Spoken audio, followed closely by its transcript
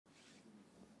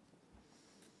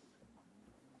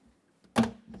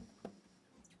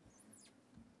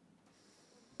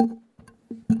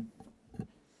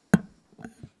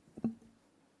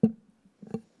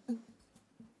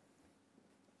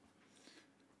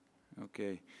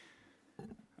Okay.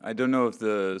 I don't know if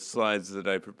the slides that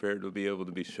I prepared will be able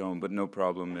to be shown, but no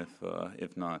problem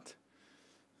if not.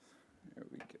 There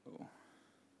we go.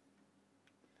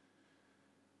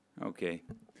 Okay.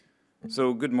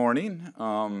 So good morning.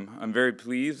 I'm very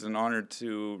pleased and honored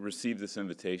to receive this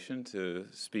invitation to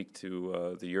speak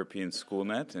to the European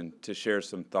SchoolNet and to share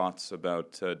some thoughts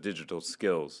about digital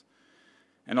skills.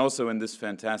 And also in this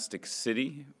fantastic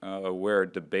city where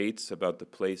debates about the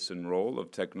place and role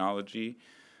of technology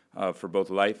for both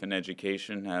life and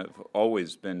education have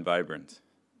always been vibrant.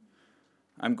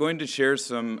 I'm going to share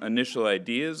some initial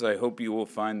ideas. I hope you will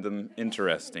find them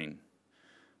interesting.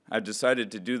 I've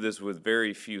decided to do this with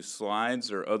very few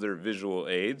slides or other visual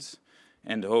aids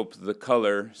and hope the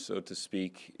color, so to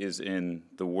speak, is in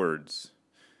the words.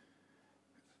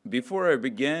 Before I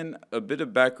begin, a bit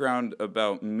of background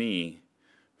about me.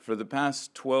 For the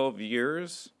past 12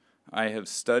 years, I have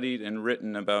studied and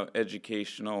written about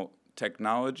educational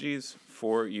technologies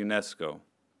for UNESCO.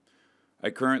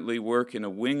 I currently work in a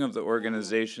wing of the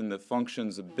organization that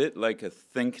functions a bit like a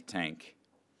think tank.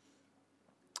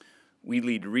 We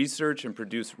lead research and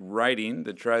produce writing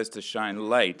that tries to shine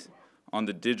light on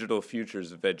the digital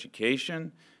futures of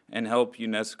education and help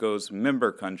UNESCO's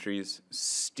member countries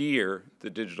steer the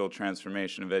digital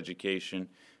transformation of education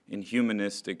in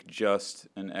humanistic, just,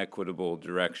 and equitable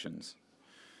directions.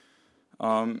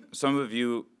 Some of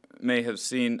you may have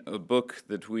seen a book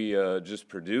that we just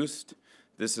produced.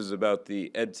 This is about the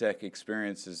EdTech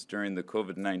experiences during the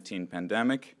COVID-19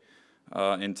 pandemic,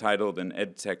 entitled An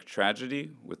EdTech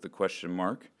Tragedy, with the question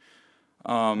mark.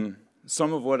 Some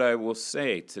of what I will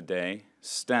say today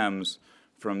stems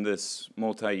from this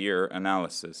multi-year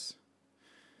analysis.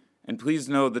 And please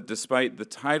know that despite the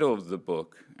title of the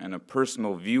book and a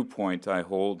personal viewpoint I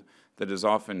hold that is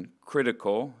often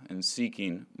critical and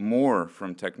seeking more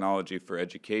from technology for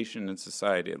education and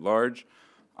society at large,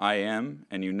 I am,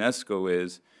 and UNESCO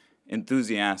is,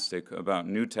 enthusiastic about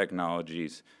new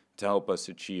technologies to help us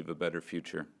achieve a better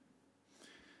future.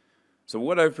 So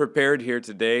what I've prepared here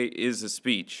today is a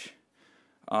speech.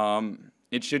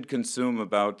 It should consume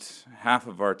about half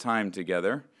of our time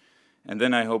together. And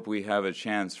then I hope we have a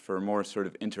chance for more sort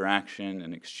of interaction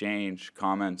and exchange,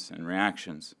 comments, and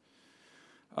reactions.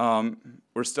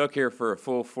 We're stuck here for a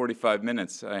full 45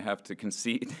 minutes, I have to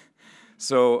concede.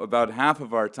 So about half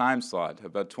of our time slot,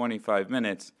 about 25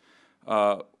 minutes,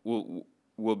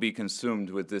 will be consumed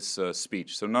with this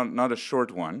speech. So not a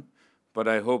short one, but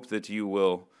I hope that you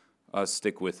will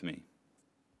stick with me.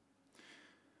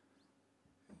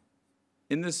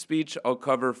 In this speech, I'll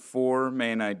cover four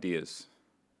main ideas.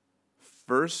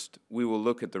 First, we will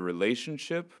look at the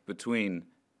relationship between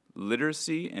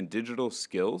literacy and digital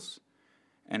skills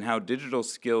and how digital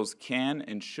skills can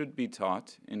and should be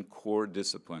taught in core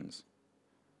disciplines.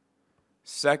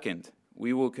 Second,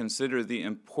 we will consider the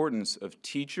importance of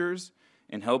teachers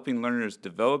in helping learners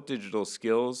develop digital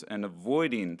skills and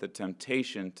avoiding the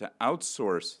temptation to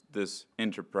outsource this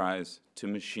enterprise to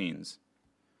machines.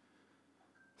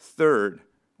 Third,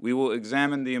 we will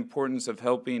examine the importance of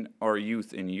helping our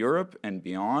youth in Europe and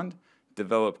beyond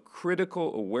develop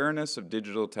critical awareness of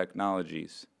digital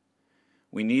technologies.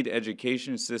 We need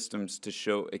education systems to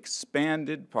show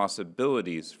expanded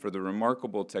possibilities for the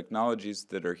remarkable technologies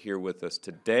that are here with us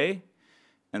today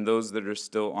and those that are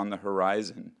still on the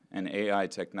horizon, and AI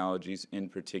technologies in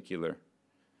particular.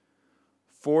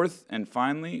 Fourth, and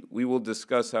finally, we will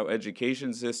discuss how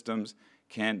education systems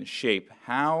can shape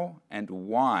how and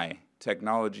why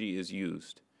technology is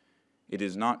used. It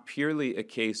is not purely a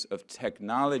case of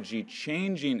technology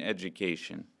changing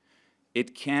education.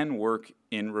 It can work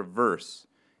in reverse,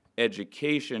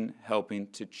 education helping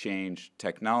to change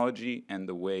technology and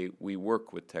the way we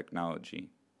work with technology.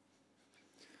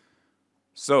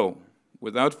 So,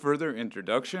 without further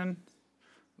introduction,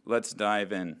 let's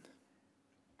dive in.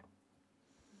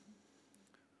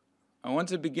 I want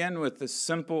to begin with a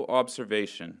simple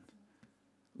observation.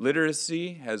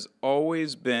 Literacy has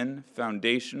always been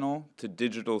foundational to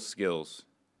digital skills.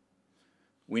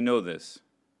 We know this.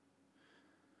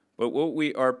 But what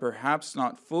we are perhaps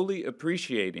not fully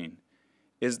appreciating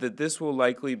is that this will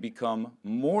likely become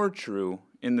more true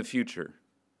in the future.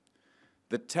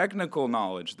 The technical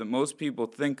knowledge that most people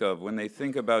think of when they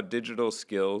think about digital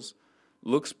skills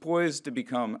looks poised to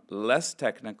become less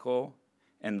technical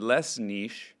and less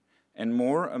niche and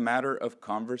more a matter of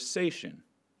conversation,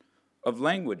 of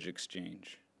language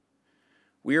exchange.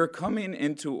 We are coming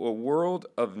into a world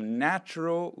of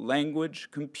natural language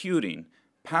computing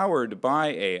powered by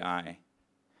AI.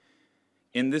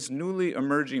 In this newly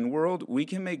emerging world, we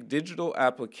can make digital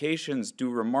applications do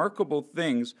remarkable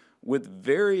things with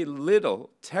very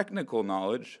little technical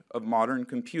knowledge of modern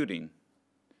computing.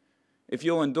 If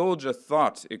you'll indulge a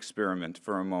thought experiment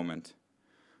for a moment,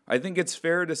 I think it's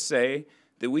fair to say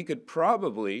that we could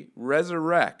probably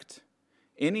resurrect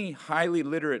any highly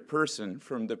literate person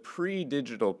from the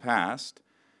pre-digital past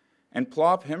and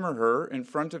plop him or her in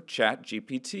front of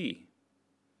ChatGPT.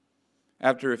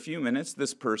 After a few minutes,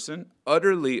 this person,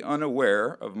 utterly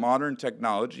unaware of modern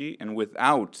technology and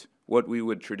without what we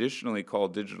would traditionally call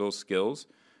digital skills,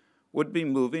 would be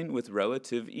moving with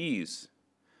relative ease.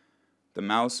 The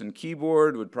mouse and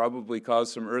keyboard would probably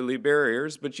cause some early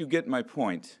barriers, but you get my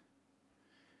point.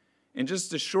 In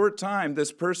just a short time,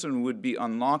 this person would be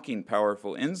unlocking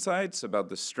powerful insights about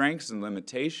the strengths and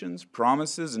limitations,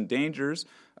 promises and dangers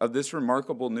of this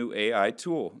remarkable new AI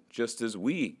tool, just as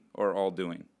we are all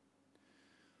doing.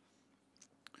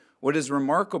 What is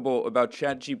remarkable about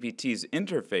ChatGPT's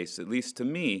interface, at least to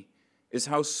me, is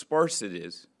how sparse it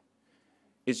is.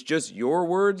 It's just your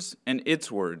words and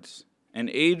its words, an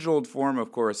age-old form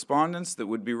of correspondence that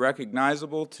would be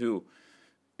recognizable to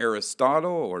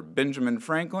Aristotle or Benjamin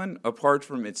Franklin, apart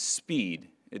from its speed,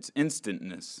 its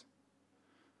instantness.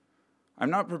 I'm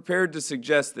not prepared to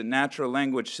suggest that natural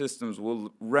language systems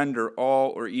will render all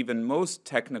or even most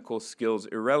technical skills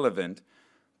irrelevant,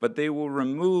 but they will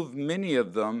remove many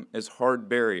of them as hard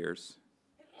barriers.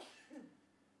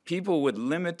 People with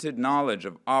limited knowledge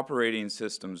of operating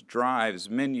systems, drives,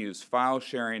 menus, file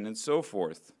sharing, and so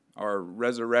forth, our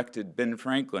resurrected Ben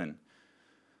Franklin,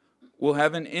 will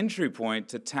have an entry point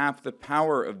to tap the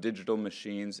power of digital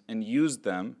machines and use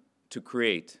them to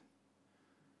create.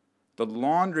 The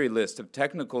laundry list of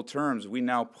technical terms we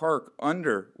now park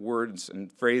under words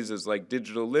and phrases like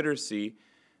digital literacy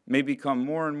may become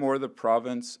more and more the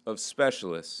province of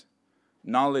specialists,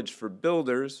 knowledge for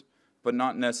builders, but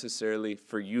not necessarily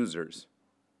for users.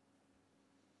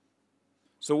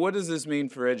 So what does this mean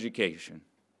for education?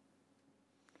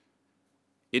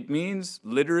 It means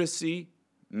literacy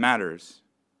matters.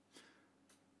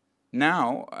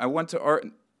 Now I want to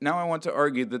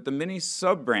argue that the many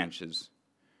sub-branches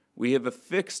we have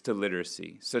affixed to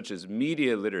literacy, such as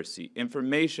media literacy,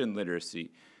 information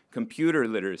literacy, computer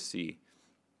literacy,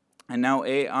 and now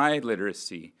AI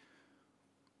literacy,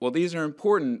 while these are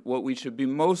important, what we should be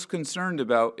most concerned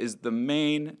about is the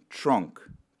main trunk,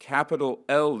 capital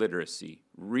L literacy,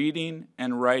 reading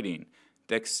and writing,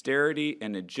 dexterity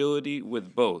and agility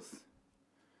with both.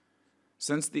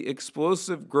 Since the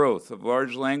explosive growth of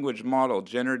large language model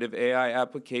generative AI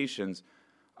applications,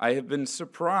 I have been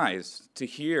surprised to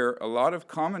hear a lot of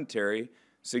commentary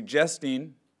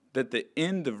suggesting that the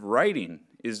end of writing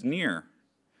is near.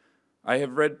 I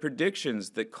have read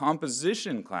predictions that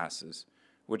composition classes,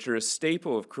 which are a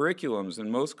staple of curriculums in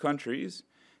most countries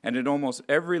and at almost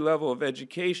every level of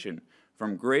education,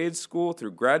 from grade school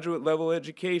through graduate level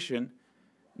education,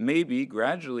 may be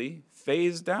gradually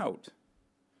phased out.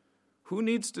 Who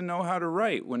needs to know how to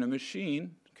write when a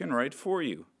machine can write for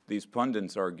you? These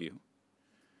pundits argue.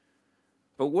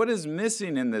 But what is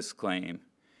missing in this claim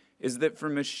is that for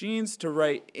machines to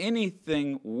write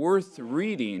anything worth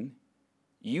reading,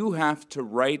 you have to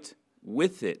write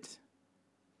with it.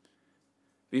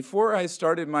 Before I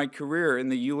started my career in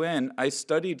the UN, I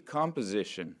studied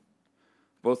composition,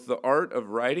 both the art of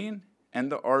writing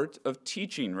and the art of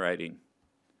teaching writing.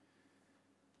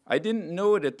 I didn't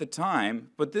know it at the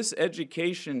time, but this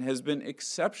education has been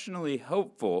exceptionally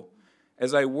helpful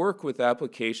as I work with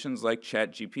applications like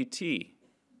ChatGPT.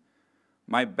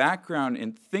 My background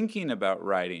in thinking about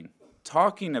writing,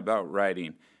 talking about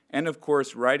writing, and of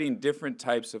course writing different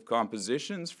types of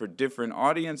compositions for different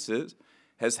audiences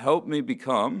has helped me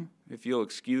become, if you'll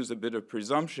excuse a bit of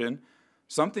presumption,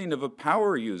 something of a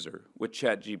power user with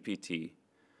ChatGPT.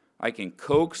 I can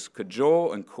coax,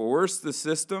 cajole, and coerce the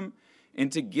system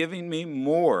into giving me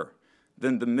more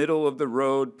than the middle of the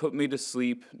road, put me to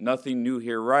sleep, nothing new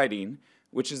here writing,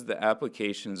 which is the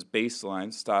application's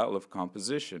baseline style of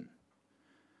composition.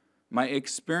 My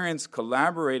experience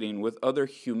collaborating with other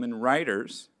human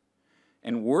writers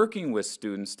and working with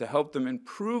students to help them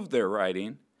improve their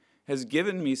writing has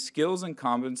given me skills and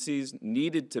competencies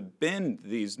needed to bend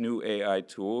these new AI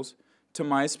tools to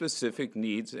my specific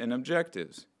needs and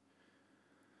objectives.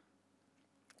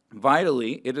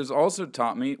 Vitally, it has also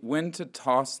taught me when to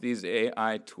toss these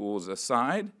AI tools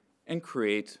aside and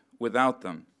create without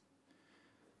them.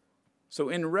 So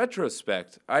in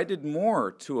retrospect, I did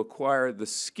more to acquire the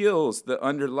skills that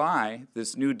underlie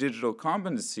this new digital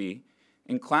competency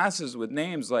in classes with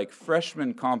names like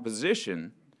freshman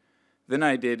composition than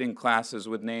I did in classes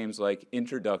with names like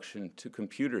Introduction to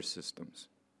Computer Systems.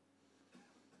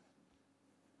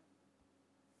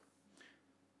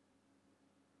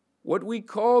 What we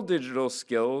call digital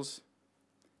skills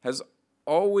has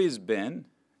always been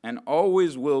and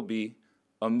always will be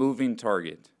a moving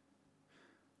target.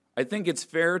 I think it's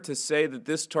fair to say that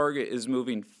this target is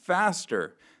moving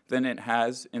faster than it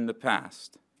has in the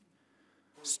past.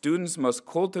 Students must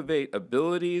cultivate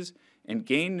abilities and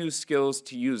gain new skills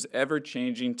to use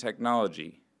ever-changing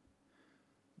technology.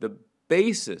 The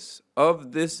basis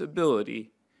of this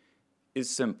ability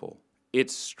is simple.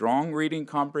 It's strong reading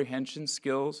comprehension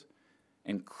skills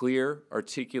and clear,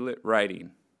 articulate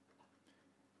writing.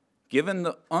 Given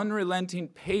the unrelenting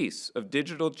pace of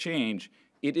digital change,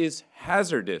 it is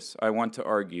hazardous, I want to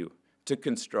argue, to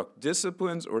construct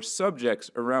disciplines or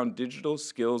subjects around digital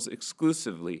skills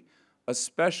exclusively,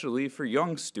 especially for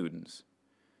young students.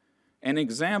 An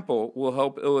example will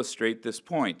help illustrate this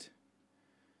point.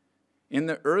 In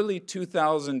the early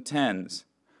 2010s,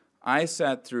 I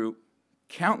sat through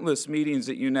countless meetings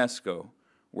at UNESCO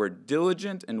where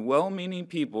diligent and well-meaning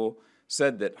people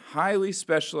said that highly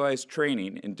specialized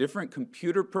training in different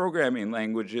computer programming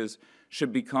languages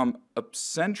should become a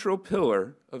central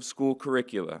pillar of school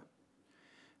curricula.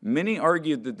 Many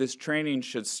argued that this training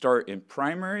should start in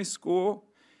primary school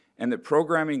and that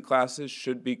programming classes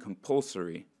should be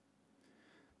compulsory.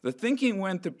 The thinking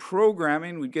went that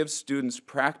programming would give students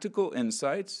practical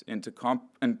insights into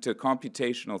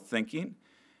computational thinking,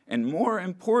 and more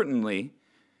importantly,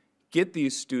 get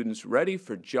these students ready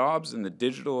for jobs in the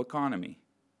digital economy.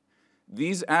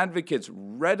 These advocates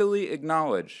readily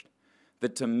acknowledged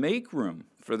that to make room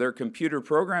for their computer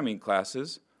programming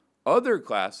classes, other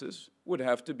classes would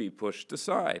have to be pushed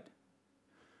aside.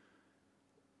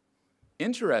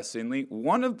 Interestingly,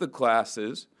 one of the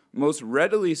classes most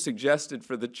readily suggested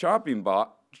for the chopping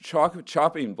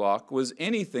block was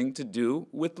anything to do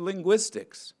with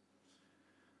linguistics.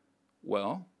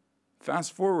 Well,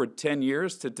 fast forward 10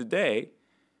 years to today,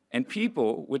 and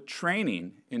people with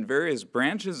training in various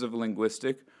branches of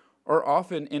linguistics are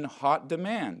often in hot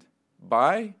demand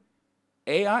by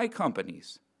AI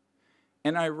companies.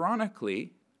 And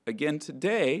ironically, again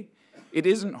today, it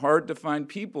isn't hard to find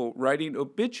people writing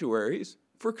obituaries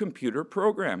for computer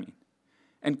programming,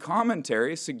 and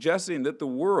commentary suggesting that the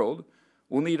world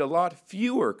will need a lot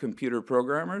fewer computer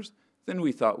programmers than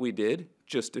we thought we did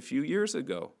just a few years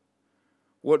ago.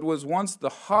 What was once the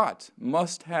hot,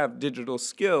 must-have digital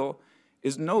skill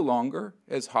is no longer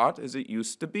as hot as it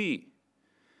used to be.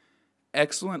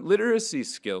 Excellent literacy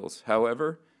skills,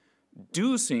 however,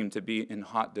 do seem to be in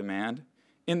hot demand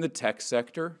in the tech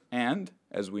sector and,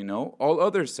 as we know, all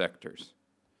other sectors.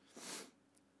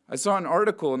 I saw an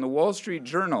article in the Wall Street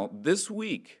Journal this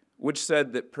week which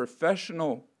said that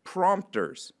professional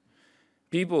prompters,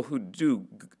 people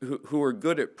who are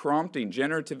good at prompting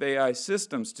generative AI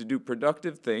systems to do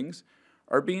productive things,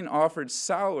 are being offered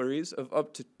salaries of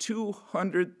up to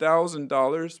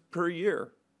 $200,000 per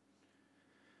year.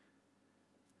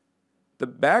 The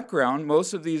background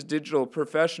most of these digital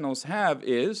professionals have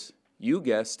is, you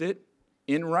guessed it,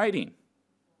 in writing.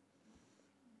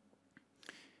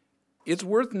 It's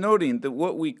worth noting that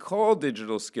what we call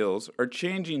digital skills are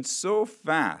changing so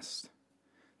fast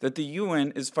that the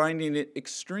UN is finding it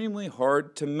extremely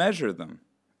hard to measure them,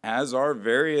 as are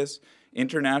various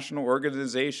international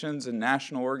organizations and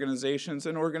national organizations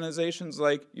and organizations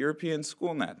like European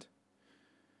SchoolNet.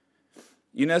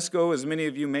 UNESCO, as many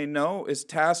of you may know, is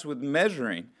tasked with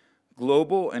measuring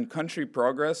global and country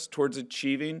progress towards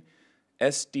achieving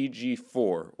SDG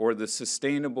 4, or the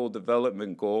Sustainable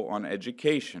Development Goal on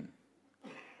Education.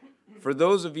 For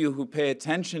those of you who pay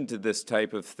attention to this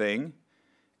type of thing,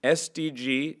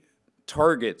 SDG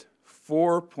target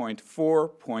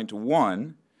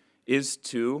 4.4.1 is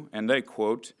to, and I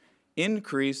quote,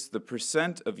 increase the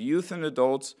percent of youth and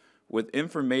adults with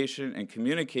information and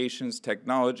communications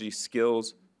technology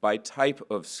skills by type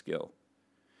of skill.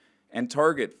 And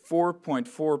target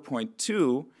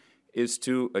 4.4.2 is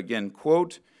to, again,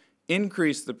 quote,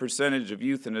 increase the percentage of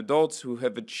youth and adults who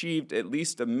have achieved at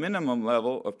least a minimum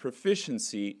level of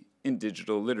proficiency in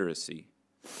digital literacy.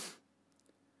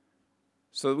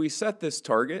 So we set this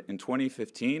target in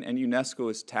 2015, and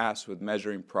UNESCO is tasked with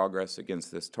measuring progress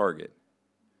against this target.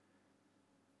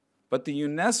 But the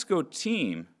UNESCO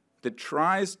team that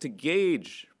tries to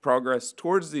gauge progress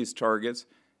towards these targets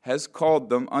has called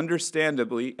them,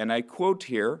 understandably, and I quote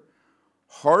here,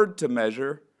 hard to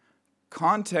measure,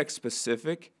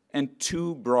 context-specific, and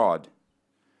too broad.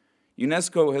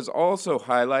 UNESCO has also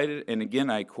highlighted, and again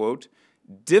I quote,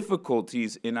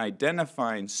 difficulties in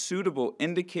identifying suitable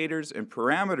indicators and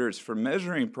parameters for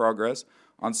measuring progress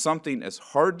on something as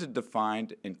hard to define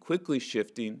and quickly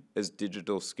shifting as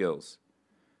digital skills.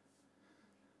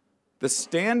 The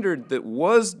standard that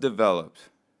was developed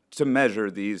to measure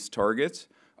these targets,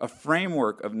 a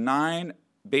framework of 9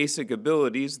 basic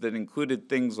abilities that included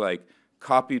things like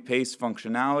copy-paste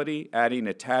functionality, adding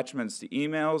attachments to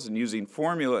emails, and using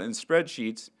formula in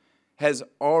spreadsheets, has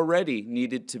already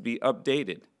needed to be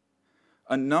updated.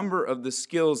 A number of the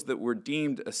skills that were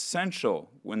deemed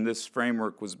essential when this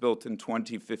framework was built in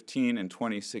 2015 and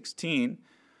 2016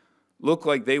 look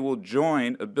like they will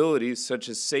join abilities such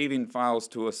as saving files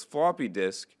to a floppy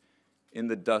disk in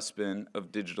the dustbin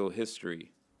of digital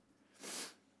history.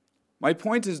 My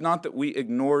point is not that we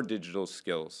ignore digital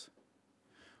skills.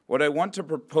 What I want to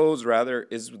propose, rather,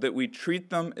 is that we treat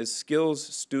them as skills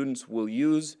students will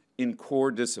use in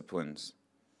core disciplines.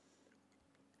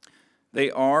 They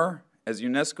are, as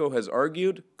UNESCO has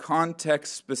argued,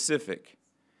 context-specific.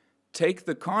 Take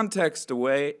the context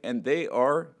away, and they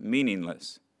are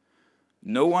meaningless.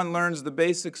 No one learns the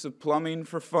basics of plumbing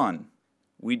for fun.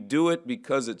 We do it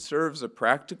because it serves a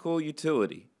practical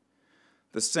utility.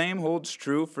 The same holds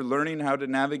true for learning how to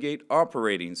navigate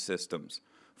operating systems,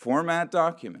 format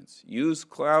documents, use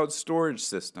cloud storage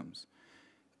systems.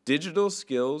 Digital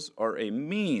skills are a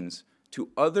means to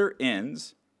other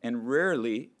ends and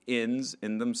rarely ends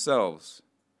in themselves.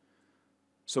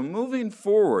 So moving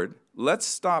forward, let's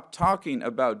stop talking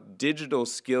about digital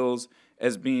skills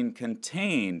as being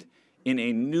contained in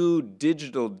a new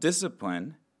digital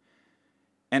discipline,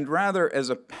 and rather as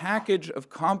a package of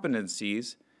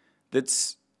competencies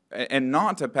and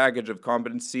not a package of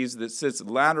competencies that sits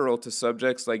lateral to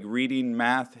subjects like reading,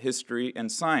 math, history,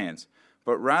 and science,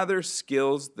 but rather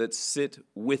skills that sit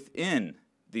within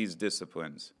these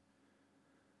disciplines.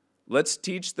 Let's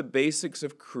teach the basics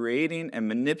of creating and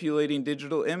manipulating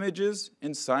digital images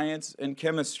in science and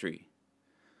chemistry.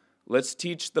 Let's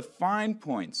teach the fine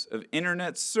points of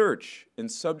internet search in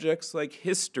subjects like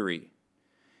history.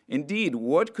 Indeed,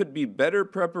 what could be better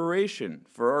preparation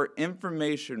for our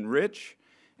information-rich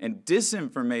and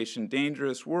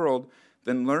disinformation-dangerous world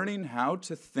than learning how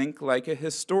to think like a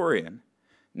historian,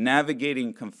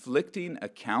 navigating conflicting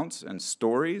accounts and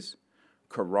stories,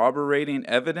 corroborating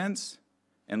evidence,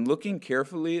 and looking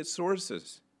carefully at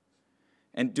sources,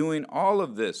 and doing all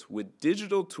of this with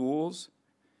digital tools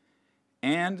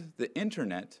and the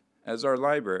internet as our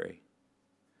library.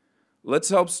 Let's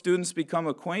help students become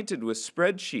acquainted with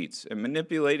spreadsheets and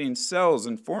manipulating cells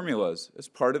and formulas as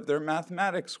part of their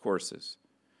mathematics courses.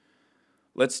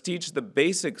 Let's teach the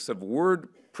basics of word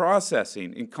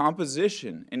processing in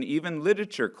composition and even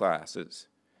literature classes.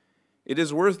 It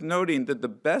is worth noting that the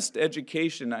best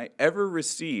education I ever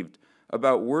received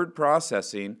about word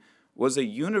processing was a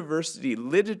university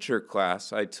literature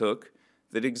class I took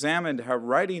that examined how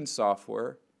writing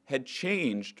software had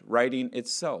changed writing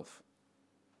itself.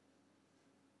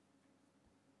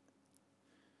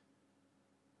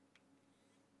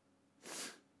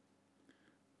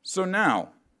 So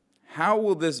now, how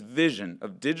will this vision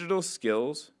of digital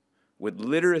skills with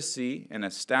literacy and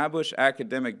established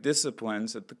academic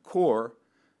disciplines at the core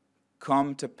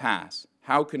come to pass?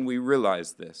 How can we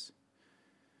realize this?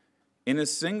 In a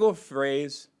single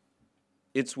phrase,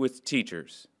 it's with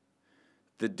teachers.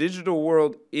 The digital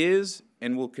world is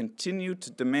and will continue to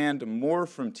demand more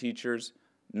from teachers,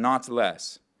 not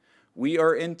less. We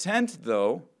are intent,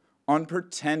 though, on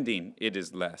pretending it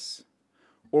is less.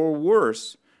 Or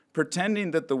worse,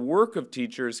 pretending that the work of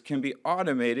teachers can be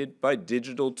automated by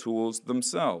digital tools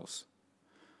themselves.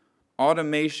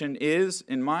 Automation is,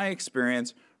 in my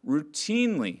experience,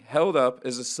 routinely held up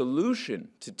as a solution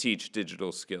to teach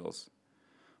digital skills.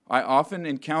 I often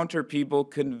encounter people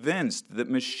convinced that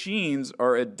machines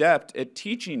are adept at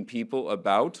teaching people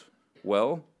about,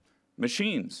 well,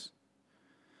 machines.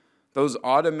 Those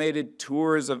automated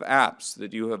tours of apps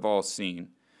that you have all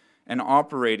seen, and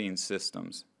operating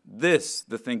systems. This,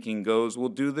 the thinking goes, will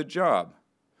do the job.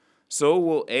 So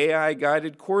will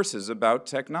AI-guided courses about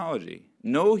technology.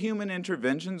 No human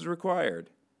interventions required.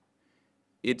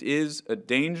 It is a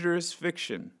dangerous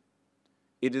fiction.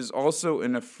 It is also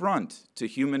an affront to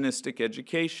humanistic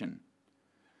education.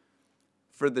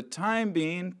 For the time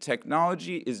being,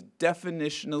 technology is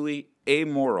definitionally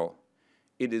amoral.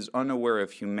 It is unaware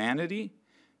of humanity,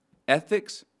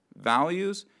 ethics,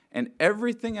 values, and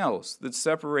everything else that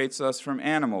separates us from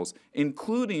animals,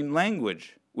 including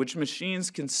language, which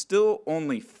machines can still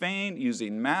only feign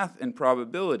using math and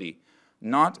probability,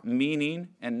 not meaning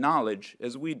and knowledge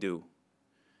as we do.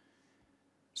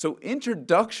 So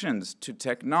introductions to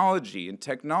technology and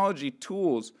technology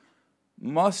tools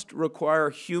must require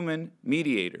human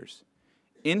mediators.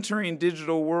 Entering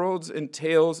digital worlds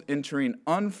entails entering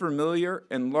unfamiliar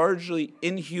and largely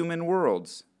inhuman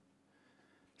worlds.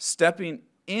 Stepping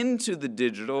into the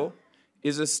digital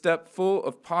is a step full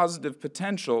of positive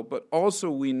potential, but also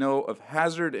we know of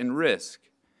hazard and risk.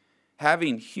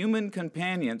 Having human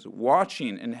companions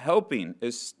watching and helping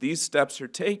as these steps are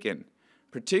taken,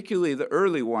 particularly the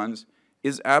early ones,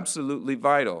 is absolutely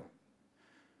vital.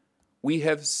 We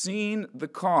have seen the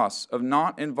costs of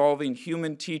not involving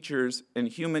human teachers and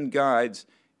human guides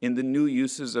in the new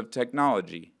uses of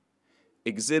technology.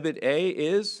 Exhibit A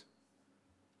is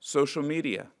social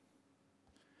media.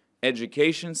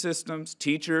 Education systems,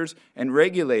 teachers, and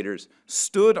regulators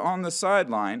stood on the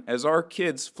sideline as our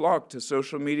kids flocked to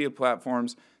social media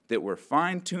platforms that were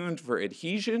fine-tuned for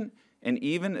adhesion and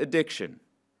even addiction.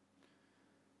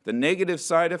 The negative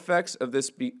side effects of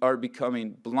this are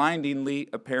becoming blindingly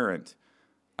apparent.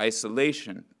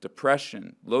 Isolation,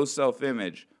 depression, low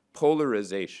self-image,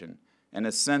 polarization, and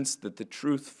a sense that the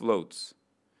truth floats.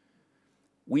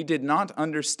 We did not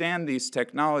understand these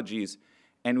technologies,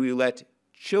 and we let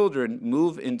children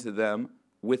move into them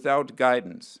without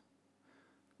guidance.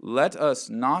 Let us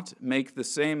not make the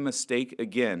same mistake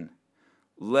again.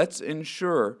 Let's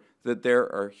ensure that there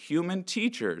are human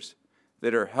teachers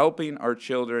that are helping our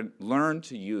children learn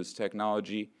to use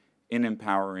technology in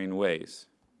empowering ways.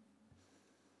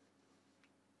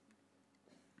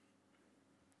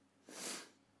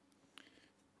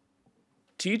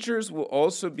 Teachers will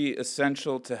also be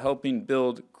essential to helping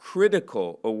build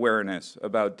critical awareness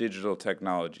about digital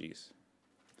technologies.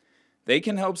 They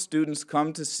can help students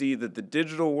come to see that the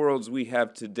digital worlds we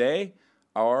have today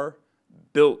are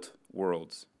built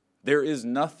worlds. There is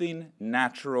nothing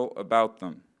natural about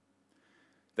them.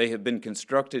 They have been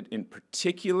constructed in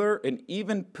particular and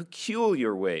even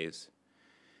peculiar ways,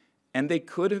 and they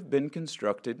could have been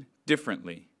constructed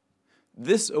differently.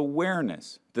 This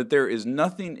awareness that there is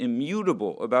nothing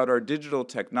immutable about our digital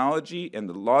technology and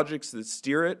the logics that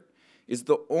steer it is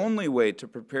the only way to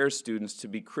prepare students to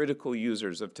be critical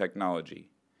users of technology.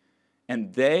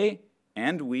 And they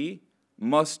and we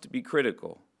must be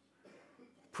critical.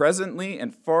 Presently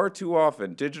and far too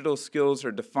often, digital skills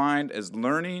are defined as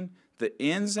learning the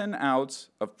ins and outs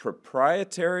of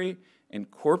proprietary and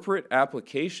corporate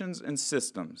applications and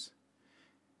systems.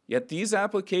 Yet these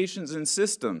applications and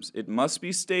systems, it must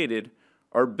be stated,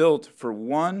 are built for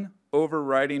one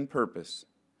overriding purpose: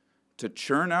 to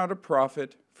churn out a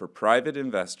profit for private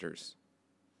investors.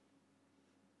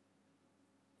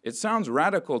 It sounds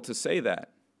radical to say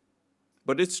that,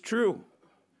 but it's true.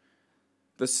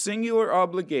 The singular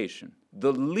obligation,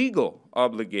 the legal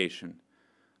obligation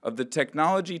of the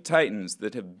technology titans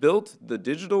that have built the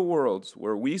digital worlds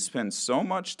where we spend so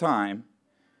much time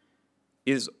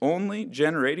is only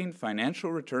generating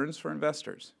financial returns for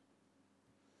investors.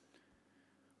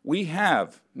 We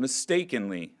have,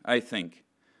 mistakenly, I think,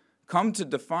 come to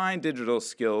define digital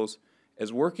skills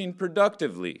as working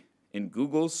productively in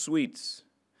Google's suites,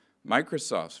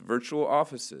 Microsoft's virtual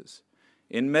offices,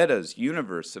 in Meta's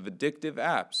universe of addictive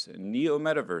apps and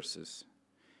neo-metaverses,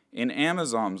 in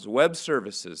Amazon's web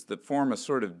services that form a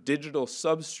sort of digital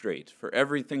substrate for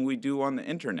everything we do on the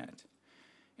internet,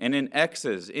 and in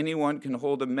X's anyone can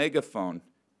hold a megaphone,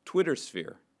 Twitter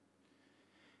sphere.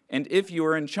 And if you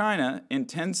are in China, in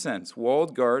Tencent's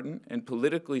walled garden and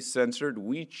politically censored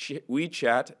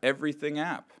WeChat everything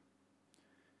app.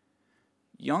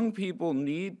 Young people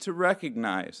need to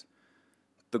recognize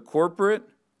the corporate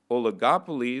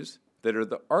oligopolies that are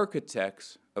the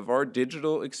architects of our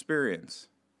digital experience.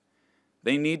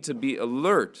 They need to be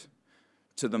alert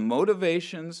to the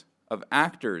motivations of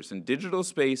actors in digital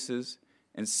spaces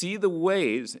and see the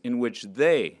ways in which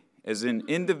they, as in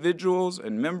individuals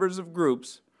and members of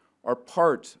groups, are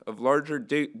part of larger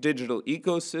digital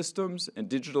ecosystems and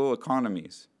digital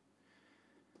economies.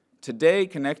 Today,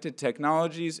 connected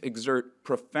technologies exert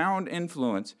profound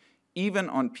influence even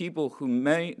on people who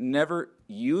may never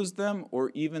use them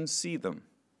or even see them.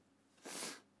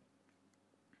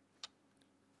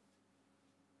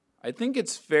 I think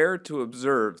it's fair to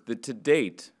observe that to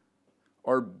date,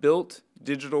 our built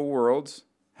digital worlds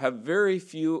have very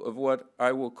few of what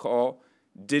I will call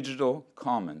digital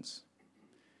commons.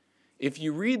 If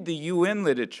you read the UN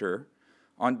literature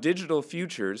on digital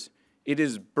futures, it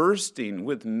is bursting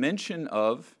with mention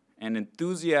of and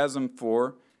enthusiasm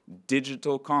for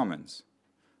digital commons,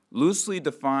 loosely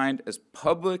defined as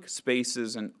public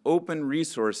spaces and open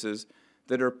resources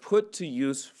that are put to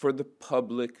use for the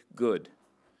public good.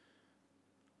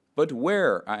 But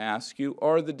where, I ask you,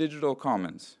 are the digital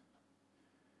commons?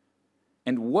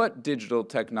 And what digital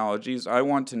technologies, I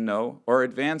want to know, are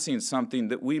advancing something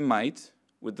that we might,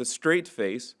 with a straight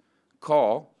face,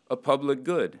 call a public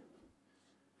good.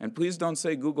 And please don't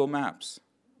say Google Maps.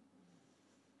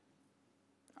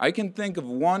 I can think of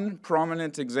one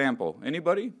prominent example.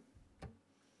 Anybody?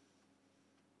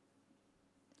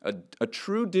 A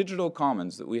true digital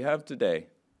commons that we have today.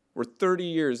 We're 30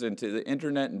 years into the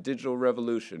internet and digital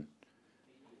revolution.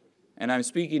 And I'm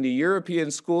speaking to European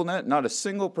Schoolnet. Not a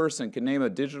single person can name a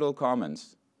digital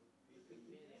commons.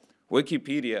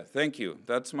 Wikipedia, thank you.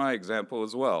 That's my example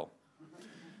as well.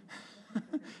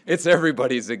 It's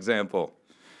everybody's example.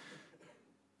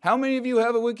 How many of you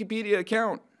have a Wikipedia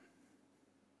account?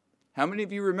 How many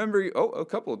of you remember? Oh, a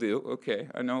couple do. Okay,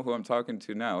 I know who I'm talking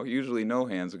to now. Usually no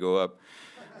hands go up.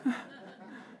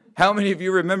 How many of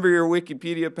you remember your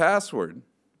Wikipedia password?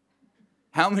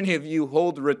 How many of you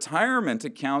hold retirement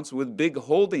accounts with big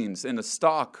holdings in a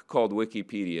stock called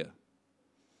Wikipedia?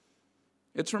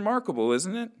 It's remarkable,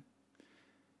 isn't it?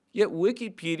 Yet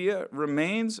Wikipedia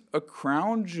remains a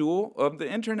crown jewel of the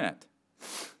internet,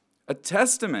 a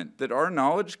testament that our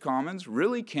knowledge commons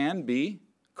really can be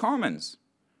commons,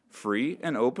 free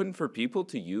and open for people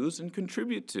to use and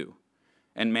contribute to,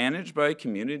 and managed by a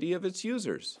community of its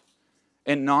users,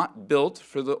 and not built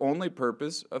for the only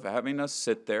purpose of having us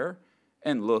sit there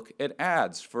and look at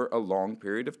ads for a long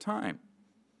period of time.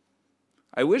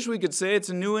 I wish we could say it's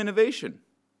a new innovation,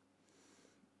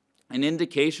 an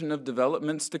indication of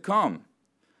developments to come.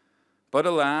 But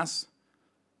alas,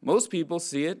 most people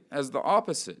see it as the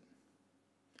opposite.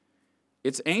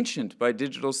 It's ancient by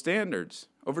digital standards,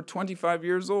 over 25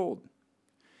 years old.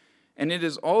 And it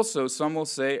is also, some will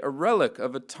say, a relic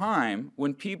of a time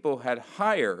when people had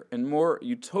higher and more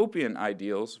utopian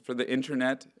ideals for the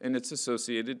internet and its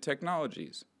associated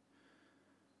technologies.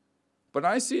 But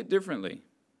I see it differently.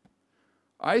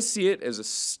 I see it as a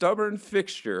stubborn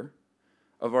fixture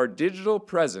of our digital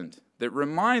present that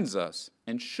reminds us,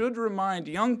 and should remind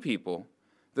young people,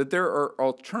 that there are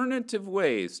alternative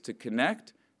ways to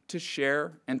connect, to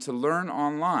share, and to learn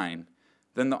online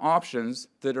than the options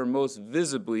that are most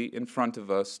visibly in front of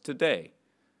us today.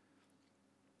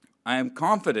 I am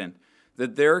confident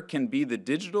that there can be the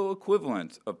digital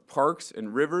equivalent of parks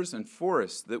and rivers and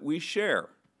forests that we share,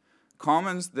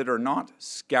 commons that are not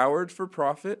scoured for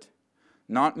profit,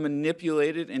 not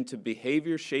manipulated into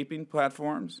behavior-shaping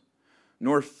platforms,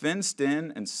 nor fenced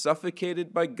in and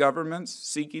suffocated by governments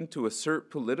seeking to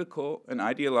assert political and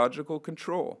ideological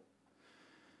control.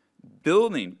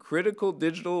 Building critical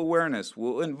digital awareness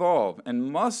will involve,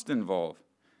 and must involve,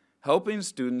 helping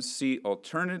students see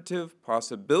alternative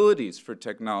possibilities for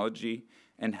technology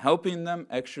and helping them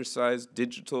exercise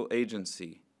digital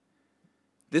agency.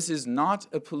 This is not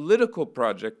a political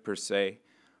project per se,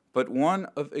 but one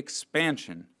of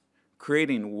expansion,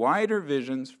 creating wider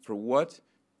visions for what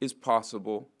is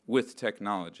possible with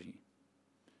technology.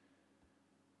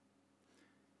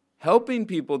 Helping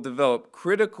people develop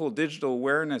critical digital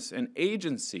awareness and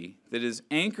agency that is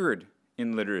anchored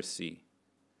in literacy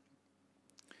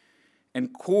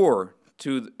and core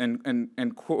to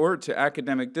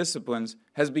academic disciplines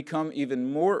has become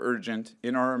even more urgent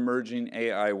in our emerging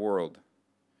AI world.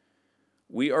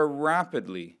 We are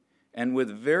rapidly and with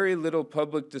very little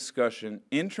public discussion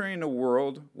entering a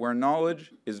world where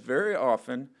knowledge is very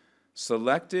often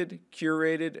selected,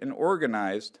 curated, and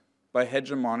organized by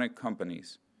hegemonic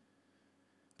companies.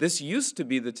 This used to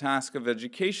be the task of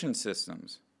education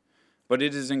systems, but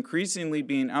it is increasingly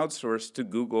being outsourced to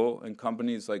Google and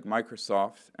companies like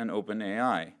Microsoft and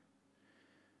OpenAI.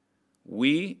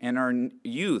 We and our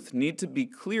youth need to be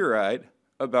clear-eyed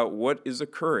about what is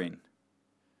occurring.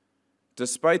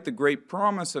 Despite the great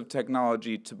promise of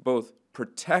technology to both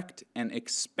protect and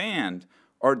expand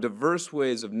our diverse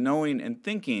ways of knowing and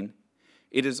thinking,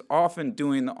 it is often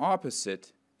doing the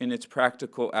opposite in its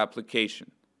practical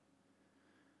application.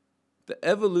 The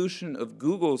evolution of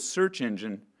Google's search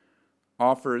engine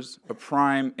offers a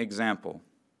prime example.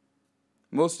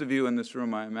 Most of you in this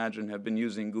room, I imagine, have been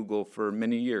using Google for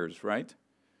many years, right?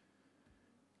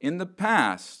 In the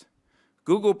past,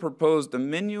 Google proposed a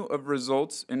menu of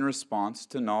results in response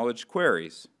to knowledge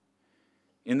queries.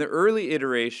 In the early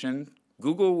iteration,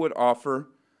 Google would offer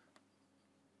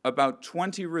about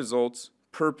 20 results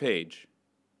per page.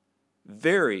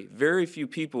 Very, very few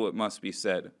people, it must be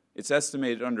said. It's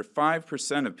estimated under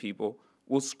 5% of people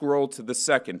will scroll to the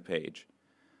second page.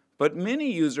 But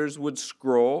many users would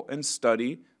scroll and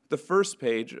study the first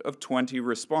page of 20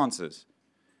 responses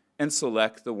and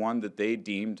select the one that they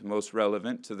deemed most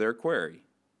relevant to their query.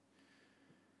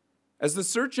 As the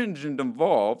search engine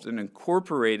evolved and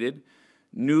incorporated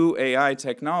new AI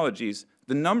technologies,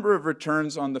 the number of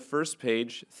returns on the first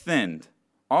page thinned,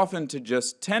 often to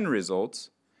just 10 results,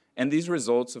 and these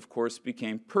results, of course,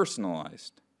 became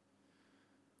personalized.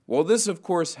 While this, of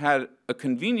course, had a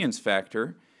convenience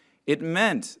factor, it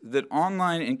meant that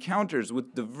online encounters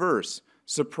with diverse,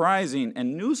 surprising,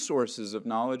 and new sources of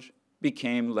knowledge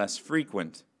became less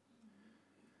frequent.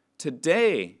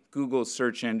 Today, Google's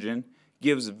search engine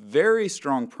gives very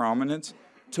strong prominence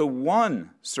to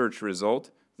one search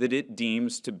result that it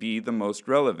deems to be the most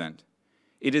relevant.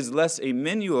 It is less a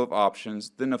menu of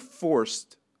options than a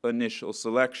forced initial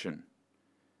selection.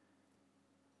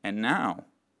 And now,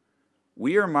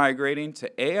 we are migrating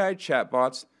to AI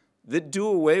chatbots that do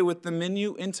away with the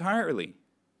menu entirely.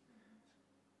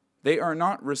 They are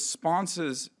not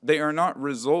responses, they are not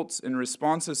results in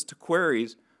responses to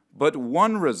queries, but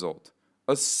one result,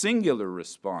 a singular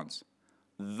response,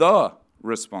 the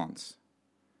response.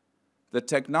 The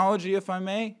technology, if I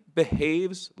may,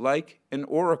 behaves like an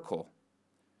oracle,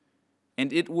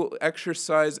 and it will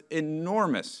exercise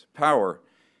enormous power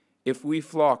if we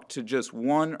flock to just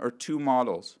one or two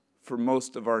models for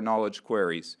most of our knowledge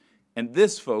queries. And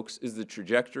this, folks, is the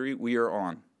trajectory we are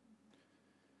on.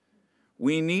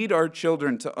 We need our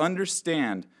children to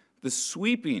understand the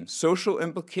sweeping social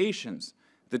implications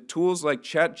that tools like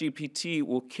ChatGPT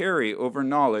will carry over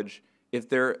knowledge if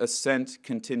their ascent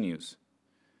continues.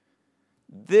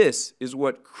 This is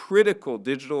what critical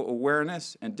digital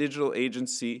awareness and digital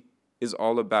agency is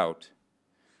all about.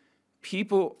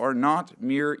 People are not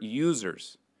mere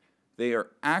users. They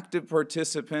are active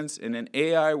participants in an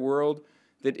AI world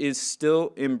that is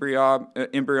still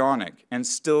embryonic and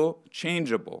still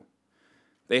changeable.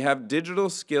 They have digital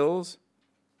skills,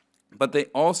 but they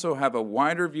also have a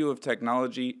wider view of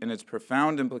technology and its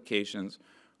profound implications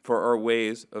for our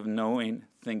ways of knowing,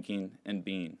 thinking, and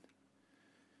being.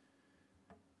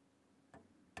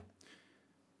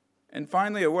 And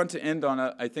finally, I want to end on,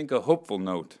 I think, a hopeful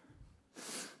note.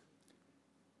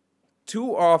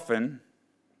 Too often,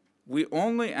 we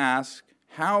only ask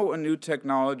how a new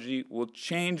technology will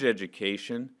change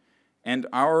education and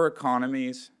our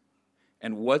economies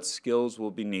and what skills will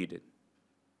be needed.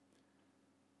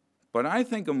 But I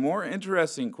think a more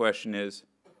interesting question is,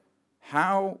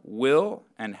 how will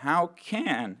and how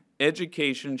can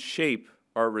education shape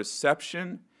our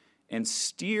reception and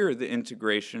steer the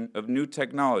integration of new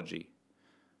technology,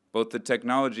 both the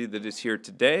technology that is here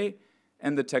today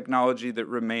and the technology that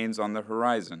remains on the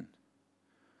horizon?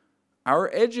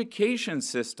 Our education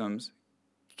systems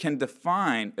can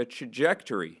define a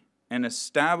trajectory and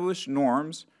establish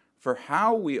norms for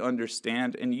how we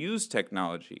understand and use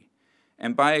technology,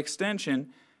 and by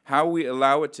extension, how we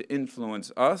allow it to influence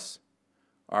us,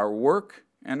 our work,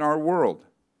 and our world.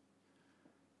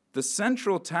 The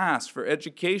central task for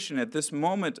education at this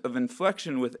moment of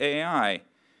inflection with AI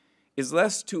is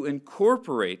less to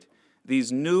incorporate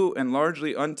these new and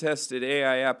largely untested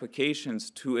AI applications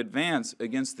to advance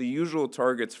against the usual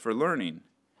targets for learning.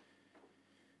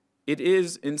 It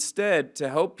is instead to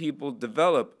help people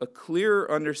develop a clearer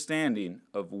understanding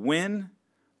of when,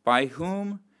 by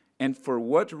whom, and for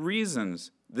what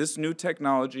reasons this new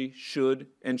technology should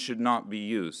and should not be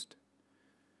used.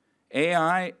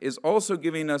 AI is also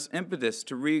giving us impetus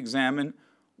to re-examine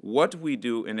what we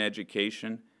do in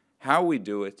education, how we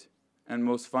do it, and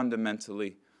most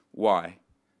fundamentally, why.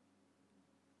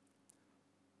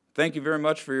 Thank you very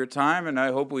much for your time, and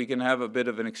I hope we can have a bit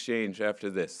of an exchange after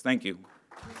this. Thank you.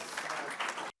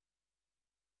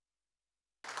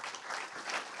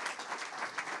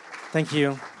 Thank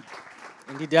you.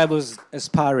 Indeed, that was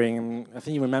inspiring. I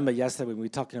think you remember yesterday when we were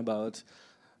talking about,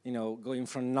 going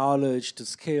from knowledge to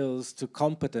skills to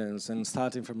competence, and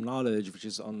starting from knowledge, which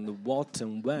is on the what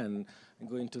and when, and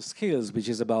going to skills, which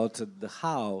is about the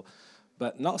how,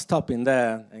 but not stopping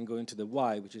there and going to the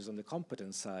why, which is on the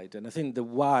competence side. And I think the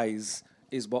whys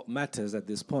is what matters at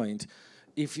this point.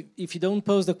 If you don't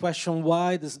pose the question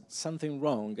why, there's something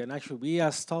wrong. And actually, we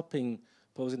are stopping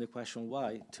posing the question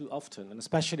why too often, and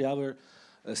especially our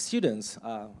students.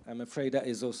 I'm afraid that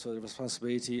is also the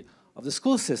responsibility of the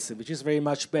school system, which is very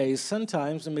much based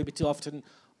sometimes, and maybe too often,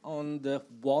 on the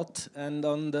what and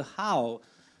on the how.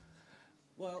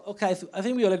 Well, okay, I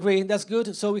think we all agree. That's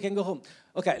good, so we can go home.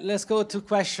 Okay, let's go to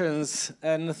questions,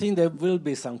 and I think there will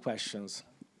be some questions.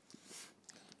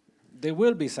 There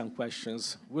will be some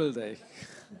questions, will they?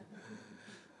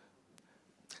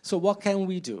 So what can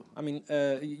we do? I mean,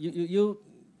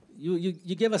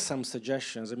 you gave us some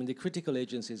suggestions. I mean, the critical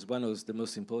agency is one of the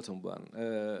most important one.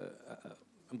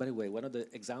 and by the way, one of the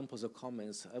examples of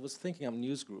comments, I was thinking of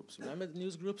news groups. Remember the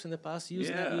news groups in the past?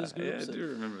 Usenet news groups? Yeah, I do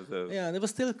remember those. Yeah, they were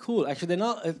still cool. Actually, they're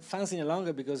not fancy any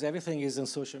longer because everything is on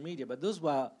social media. But those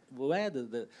were where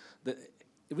the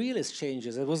real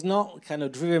exchanges. It was not kind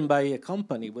of driven by a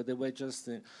company, but they were just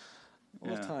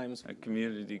all times. A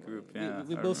community group. Yeah,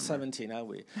 we're both 17, are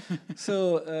we?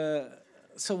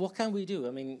 So what can we do?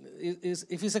 I mean,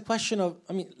 if it's a question of,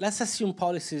 I mean, let's assume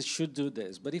policies should do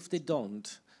this, but if they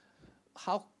don't,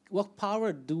 what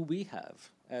power do we have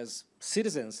as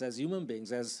citizens, as human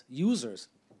beings, as users?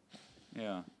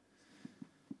 Yeah.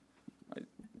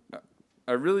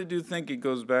 I really do think it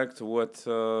goes back to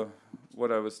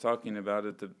what I was talking about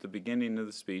at the beginning of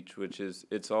the speech, which is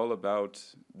it's all about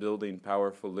building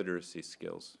powerful literacy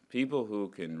skills. People who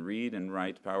can read and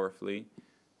write powerfully,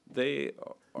 they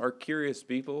are curious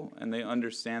people and they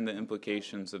understand the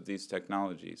implications of these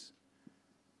technologies.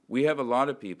 We have a lot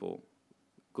of people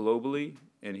globally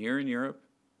and here in Europe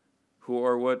who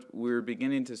are what we're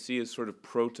beginning to see as sort of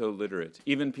proto-literate,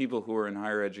 even people who are in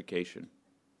higher education.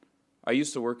 I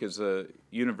used to work as a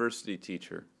university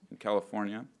teacher in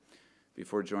California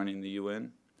before joining the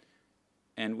UN,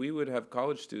 and we would have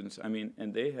college students, I mean,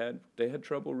 and they had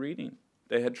trouble reading.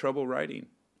 They had trouble writing.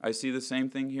 I see the same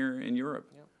thing here in Europe.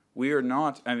 Yep. We are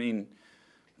not, I mean,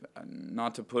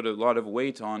 not to put a lot of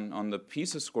weight on the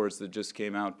PISA scores that just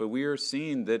came out, but we are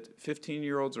seeing that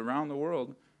 15-year-olds around the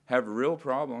world have real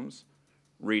problems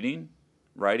reading,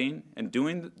 writing, and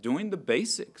doing the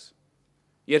basics.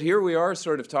 Yet here we are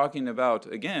sort of talking about,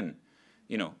 again,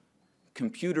 you know,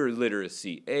 computer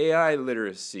literacy, AI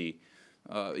literacy,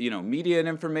 media and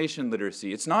information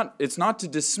literacy. It's not to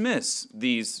dismiss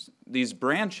these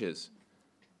branches,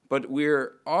 but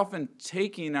we're often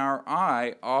taking our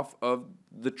eye off of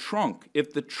the trunk.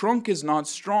 If the trunk is not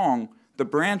strong, the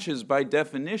branches by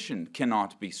definition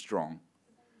cannot be strong.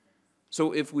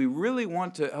 So if we really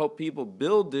want to help people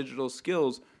build digital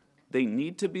skills, they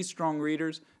need to be strong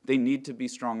readers, they need to be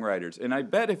strong writers. And I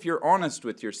bet if you're honest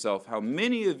with yourself, how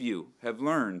many of you have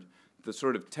learned the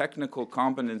sort of technical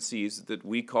competencies that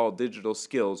we call digital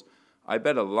skills, I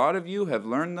bet a lot of you have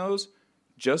learned those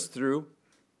just through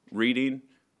reading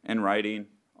and writing,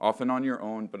 often on your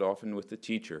own, but often with the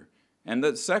teacher. And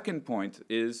the second point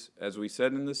is, as we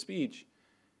said in the speech,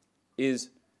 is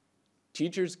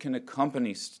teachers can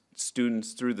accompany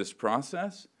students through this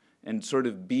process and sort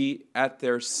of be at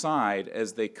their side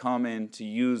as they come in to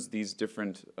use these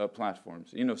different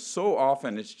platforms. You know, so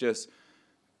often it's just,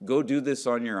 go do this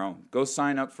on your own. Go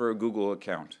sign up for a Google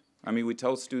account. I mean, we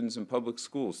tell students in public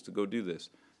schools to go do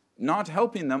this, not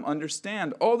helping them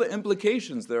understand all the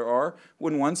implications there are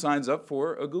when one signs up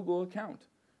for a Google account.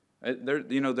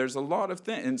 There's a lot of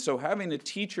things. And so having a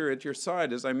teacher at your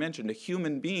side, as I mentioned, a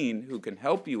human being who can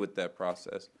help you with that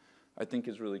process, I think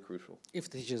is really crucial. If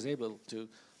the teacher is able to,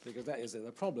 because that is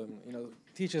the problem. You know,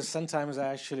 teachers sometimes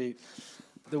are actually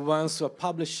the ones who are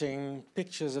publishing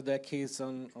pictures of their kids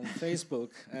on Facebook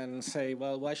and say,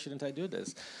 well, why shouldn't I do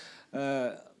this?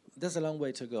 There's a long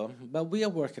way to go, but we are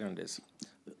working on this.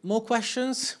 More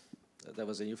questions? That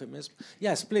was a euphemism.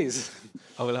 Yes, please.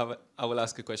 I will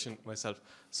ask a question myself.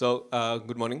 So,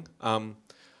 good morning.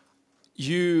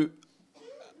 You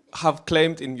have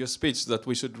claimed in your speech that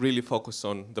we should really focus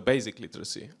on the basic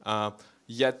literacy.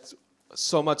 Yet,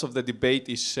 so much of the debate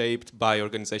is shaped by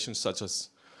organizations such as,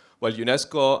 well,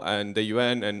 UNESCO and the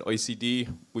UN and OECD,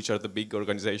 which are the big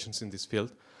organizations in this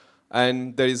field.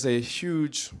 And there is a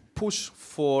huge push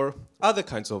for other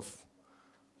kinds of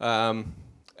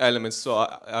elements. So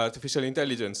artificial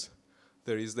intelligence.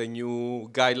 There is the new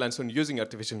guidelines on using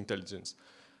artificial intelligence.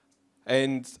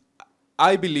 And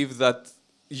I believe that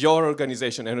your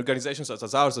organization and organizations such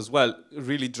as ours as well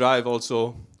really drive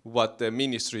also what the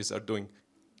ministries are doing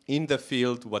in the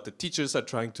field, what the teachers are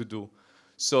trying to do.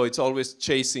 So it's always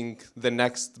chasing the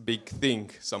next big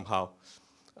thing somehow.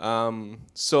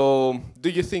 So do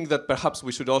you think that perhaps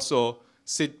we should also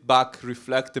sit back,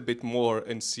 reflect a bit more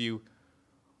and see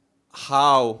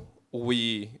how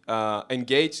we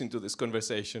engage into this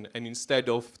conversation, and instead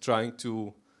of trying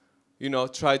to,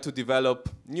 try to develop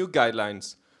new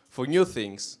guidelines for new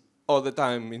things all the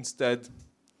time, instead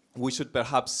we should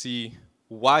perhaps see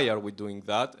why are we doing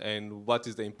that and what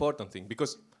is the important thing?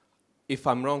 Because if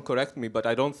I'm wrong, correct me, but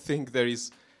I don't think there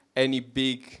is any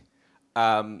big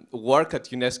work at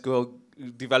UNESCO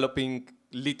developing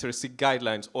literacy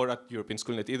guidelines, or at European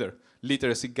Schoolnet either,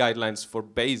 literacy guidelines for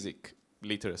basic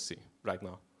literacy right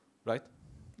now, right?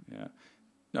 Yeah.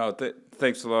 No,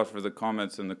 thanks a lot for the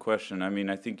comments and the question. I mean,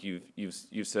 I think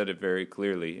you've said it very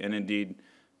clearly, and indeed,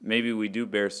 maybe we do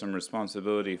bear some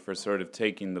responsibility for sort of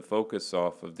taking the focus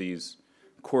off of these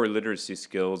core literacy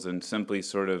skills and simply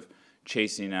sort of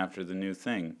chasing after the new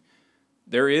thing.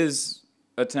 There is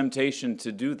a temptation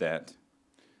to do that.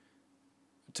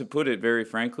 To put it very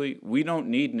frankly, we don't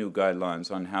need new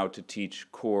guidelines on how to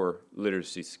teach core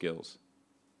literacy skills.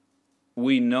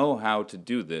 We know how to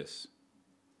do this.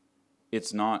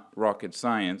 It's not rocket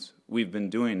science. We've been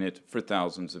doing it for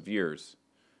thousands of years.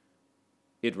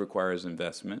 It requires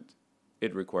investment.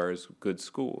 It requires good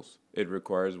schools. It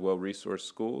requires well-resourced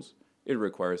schools. It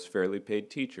requires fairly paid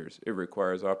teachers. It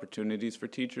requires opportunities for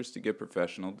teachers to get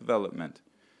professional development.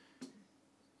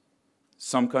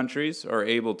 Some countries are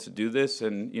able to do this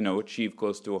and, achieve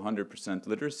close to 100%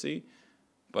 literacy,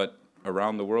 but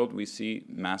around the world we see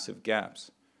massive gaps.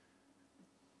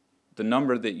 The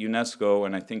number that UNESCO,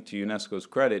 and I think to UNESCO's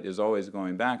credit, is always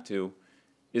going back to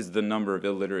is the number of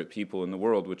illiterate people in the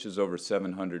world, which is over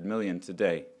 700 million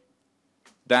today.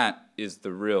 That is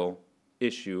the real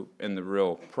issue and the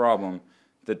real problem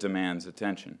that demands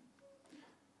attention.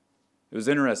 It was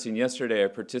interesting, yesterday I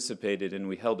participated and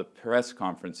we held a press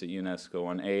conference at UNESCO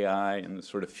on AI and the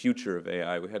sort of future of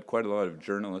AI. We had quite a lot of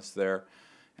journalists there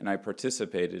and I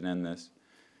participated in this.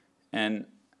 And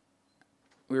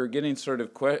we were getting sort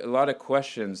of a lot of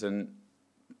questions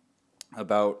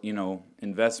about,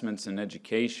 investments in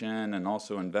education and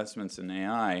also investments in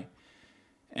AI.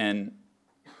 And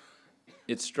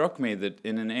it struck me that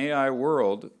in an AI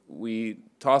world, we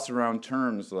toss around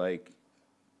terms like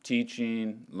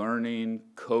teaching, learning,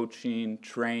 coaching,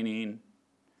 training.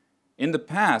 In the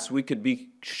past, we could be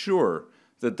sure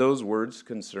that those words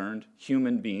concerned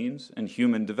human beings and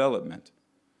human development.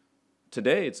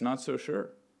 Today, it's not so sure.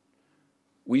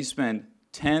 We spend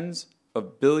tens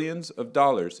of billions of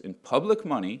dollars in public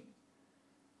money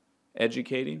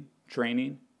educating,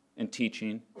 training, and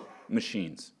teaching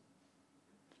machines.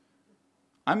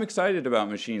 I'm excited about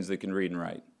machines that can read and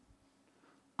write.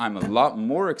 I'm a lot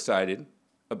more excited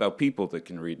about people that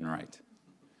can read and write.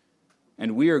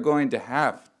 And we are going to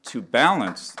have to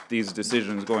balance these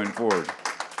decisions going forward.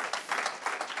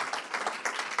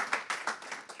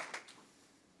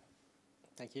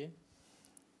 Thank you.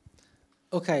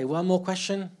 Okay, one more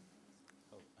question.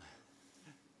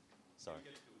 Sorry.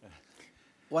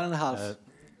 1.5.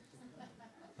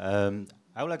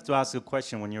 I would like to ask a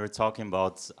question when you were talking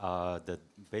about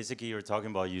basically you're talking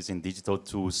about using digital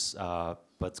tools,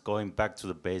 but going back to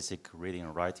the basic reading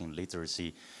and writing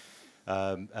literacy,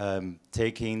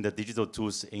 taking the digital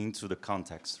tools into the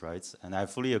context, right? And I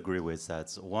fully agree with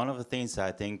that. One of the things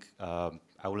I think I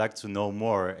would like to know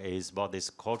more is about this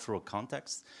cultural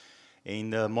context.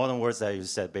 In the modern words that you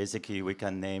said, basically we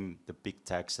can name the big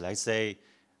techs. Like say,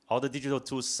 all the digital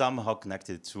tools somehow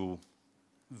connected to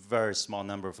very small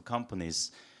number of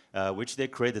companies, which they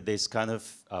created this kind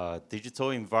of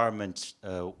digital environment,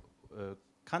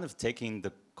 kind of taking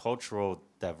the cultural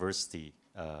diversity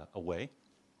away.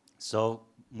 So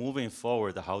moving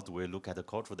forward, how do we look at the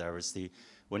cultural diversity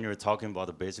when you're talking about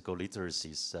the basic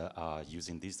literacies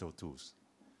using digital tools?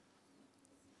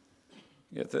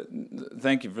 Yeah,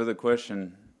 thank you for the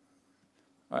question.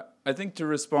 I think to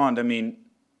respond, I mean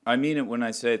it when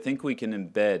I say I think we can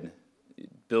embed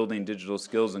building digital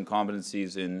skills and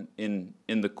competencies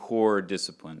in the core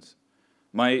disciplines.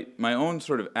 My own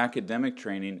sort of academic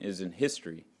training is in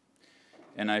history,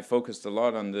 and I focused a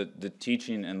lot on the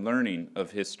teaching and learning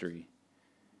of history.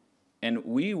 And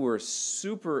we were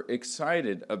super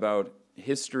excited about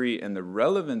history and the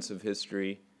relevance of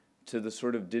history to the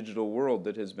sort of digital world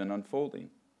that has been unfolding.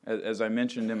 As I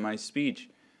mentioned in my speech,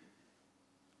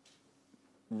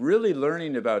 really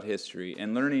learning about history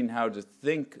and learning how to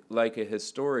think like a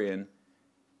historian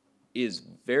is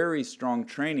very strong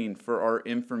training for our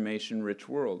information-rich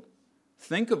world.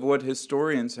 Think of what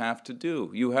historians have to do.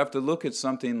 You have to look at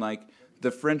something like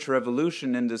the French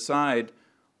Revolution and decide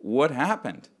what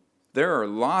happened. There are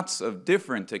lots of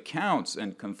different accounts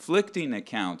and conflicting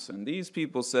accounts, and these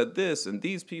people said this, and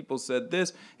these people said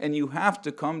this, and you have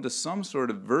to come to some sort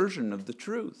of version of the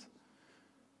truth.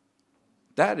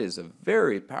 That is a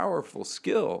very powerful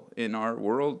skill in our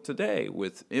world today,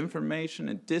 with information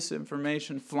and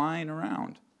disinformation flying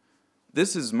around.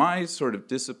 This is my sort of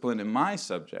discipline in my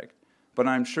subject, but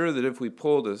I'm sure that if we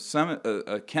pulled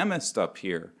a chemist up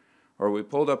here, or we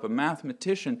pulled up a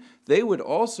mathematician, they would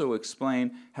also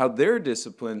explain how their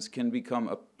disciplines can become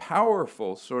a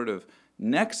powerful sort of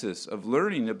nexus of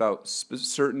learning about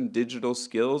certain digital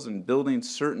skills and building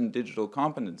certain digital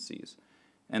competencies.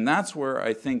 And that's where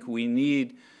I think we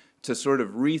need to sort of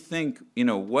rethink,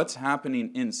 what's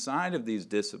happening inside of these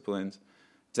disciplines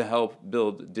to help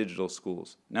build digital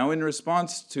schools. Now, in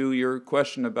response to your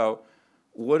question about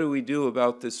what do we do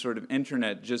about this sort of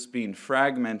internet just being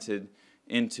fragmented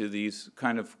into these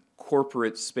kind of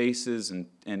corporate spaces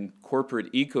and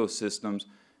corporate ecosystems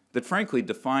that frankly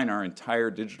define our entire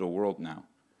digital world now.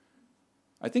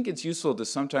 I think it's useful to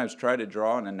sometimes try to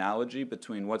draw an analogy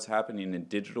between what's happening in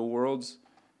digital worlds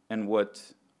and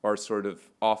what our sort of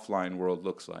offline world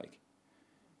looks like.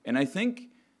 And I think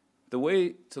the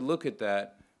way to look at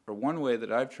that, or one way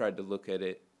that I've tried to look at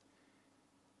it,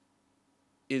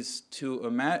 is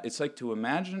it's like to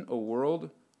imagine a world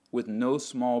with no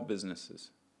small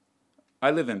businesses.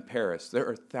 I live in Paris. There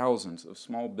are thousands of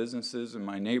small businesses in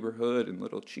my neighborhood and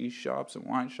little cheese shops and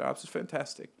wine shops. It's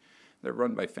fantastic. They're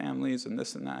run by families and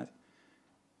this and that.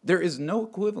 There is no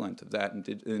equivalent of that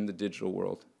in the digital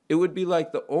world. It would be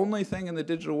like the only thing in the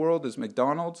digital world is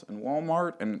McDonald's and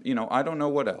Walmart and, I don't know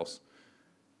what else.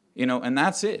 And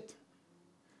that's it.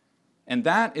 And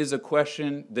that is a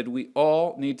question that we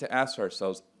all need to ask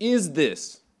ourselves. Is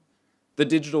this the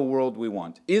digital world we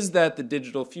want? Is that the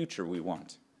digital future we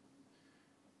want?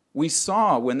 We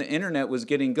saw when the internet was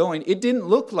getting going, it didn't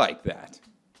look like that.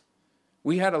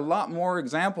 We had a lot more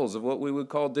examples of what we would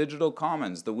call digital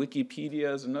commons, the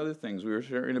Wikipedias and other things. We were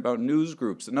sharing about news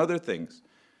groups and other things.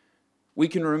 We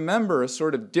can remember a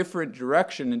sort of different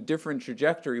direction and different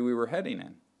trajectory we were heading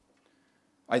in.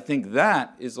 I think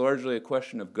that is largely a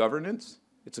question of governance.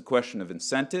 It's a question of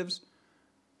incentives,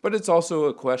 but it's also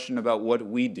a question about what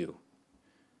we do.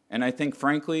 And I think,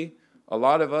 frankly, a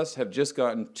lot of us have just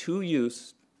gotten too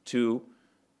used to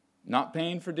not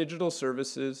paying for digital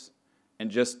services and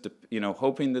just,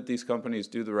 hoping that these companies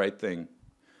do the right thing.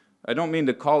 I don't mean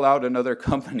to call out another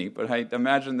company, but I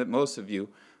imagine that most of you,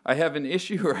 I have an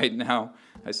issue right now.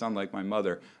 I sound like my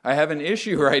mother. I have an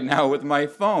issue right now with my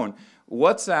phone.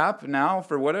 WhatsApp now,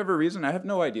 for whatever reason, I have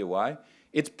no idea why,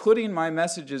 it's putting my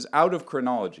messages out of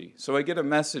chronology. So I get a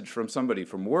message from somebody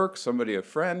from work, a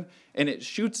friend, and it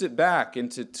shoots it back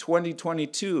into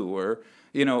 2022 or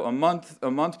a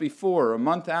month before, a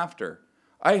month after.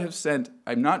 I have sent,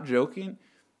 I'm not joking,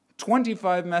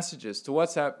 25 messages to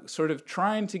WhatsApp sort of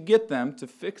trying to get them to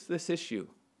fix this issue.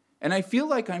 And I feel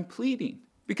like I'm pleading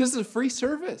because it's a free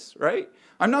service, right?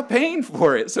 I'm not paying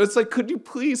for it. So it's like, could you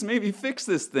please maybe fix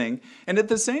this thing? And at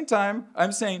the same time,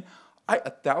 I'm saying, I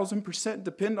 1,000%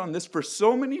 depend on this for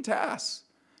so many tasks.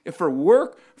 If for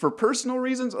work, for personal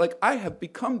reasons, like I have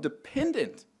become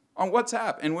dependent on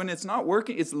WhatsApp. And when it's not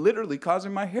working, it's literally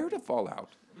causing my hair to fall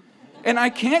out. And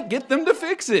I can't get them to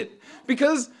fix it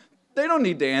because they don't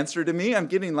need to answer to me. I'm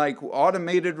getting like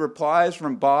automated replies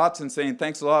from bots and saying,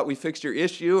 thanks a lot, we fixed your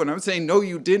issue. And I'm saying, no,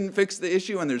 you didn't fix the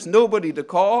issue, and there's nobody to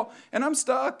call, and I'm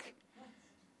stuck.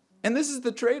 And this is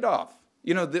the trade-off,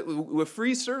 with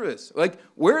free service. Like,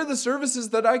 where are the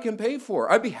services that I can pay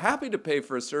for? I'd be happy to pay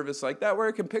for a service like that where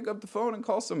I can pick up the phone and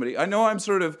call somebody. I know I'm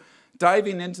sort of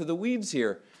diving into the weeds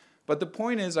here, but the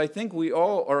point is I think we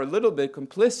all are a little bit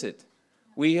complicit.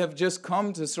 We have just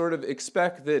come to sort of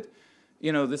expect that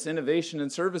this innovation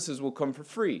and services will come for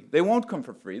free. They won't come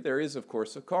for free. There is, of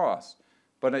course, a cost.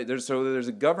 But there's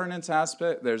a governance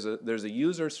aspect, there's a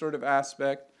user sort of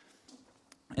aspect,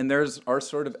 and there's our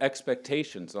sort of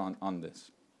expectations on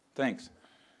this. Thanks.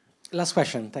 Last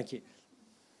question. Thank you.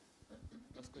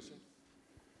 Last question.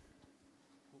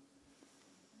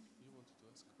 You wanted to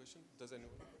ask a question? Does anyone?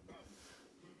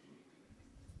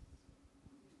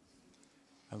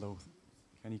 Hello.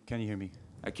 Can you hear me?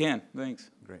 I can.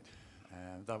 Thanks. Great.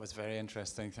 That was very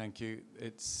interesting. Thank you.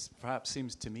 It's perhaps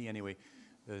seems to me anyway,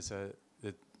 there's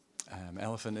the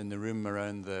elephant in the room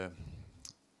around the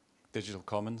digital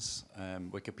commons,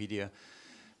 Wikipedia.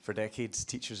 For decades,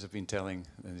 teachers have been telling,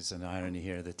 and there's an irony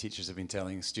here, the teachers have been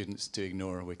telling students to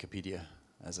ignore Wikipedia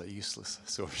as a useless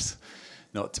source,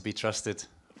 not to be trusted,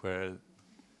 where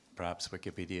perhaps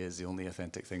Wikipedia is the only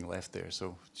authentic thing left there.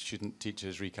 So shouldn't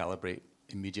teachers recalibrate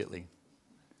immediately?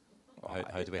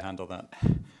 How do we handle that?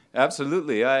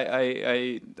 Absolutely.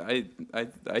 I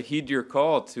heed your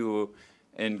call to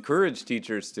encourage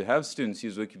teachers to have students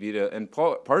use Wikipedia, and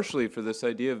partially for this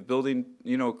idea of building,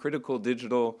 critical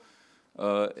digital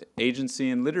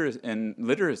agency and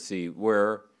literacy,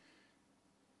 where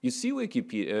you see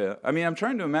Wikipedia. I mean, I'm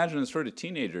trying to imagine a sort of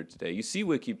teenager today. You see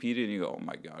Wikipedia and you go, oh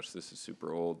my gosh, this is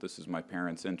super old. This is my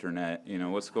parents' internet.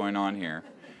 What's going on here?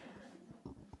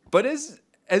 But as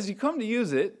you come to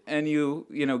use it and you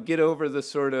get over the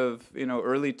sort of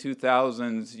early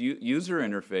 2000s user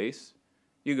interface,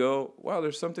 you go, wow,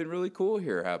 there's something really cool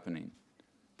here happening.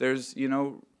 There's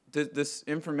this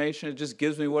information, it just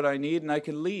gives me what I need and I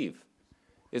can leave.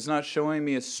 It's not showing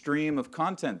me a stream of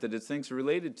content that it thinks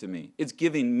related to me. It's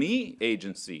giving me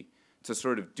agency to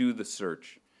sort of do the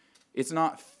search. It's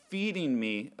not feeding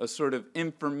me a sort of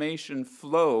information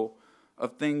flow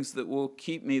of things that will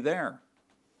keep me there.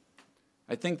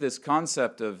 I think this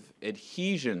concept of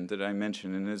adhesion that I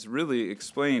mentioned and is really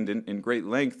explained in great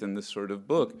length in this sort of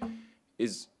book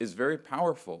is very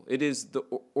powerful. It is the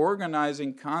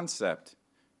organizing concept.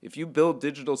 If you build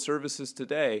digital services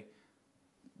today,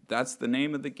 that's the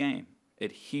name of the game,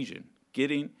 adhesion,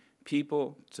 getting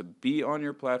people to be on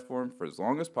your platform for as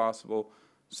long as possible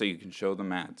so you can show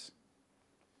them ads.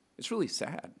 It's really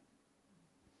sad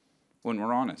when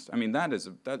we're honest. I mean,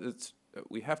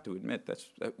 we have to admit that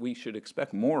we should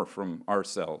expect more from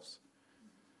ourselves.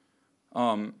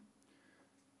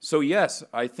 So yes,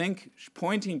 I think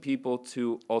pointing people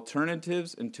to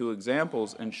alternatives and to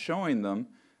examples and showing them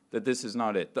that this is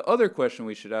not it. The other question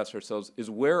we should ask ourselves is,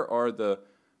 where are the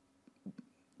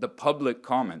public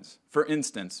commons? For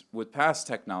instance, with past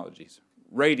technologies,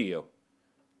 radio.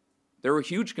 There were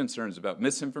huge concerns about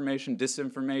misinformation,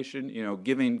 disinformation,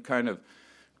 giving kind of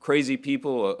crazy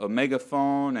people a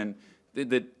megaphone, and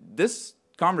this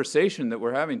conversation that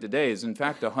we're having today is in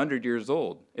fact 100 years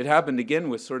old. It happened again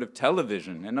with sort of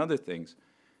television and other things.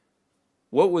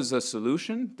 What was a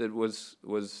solution that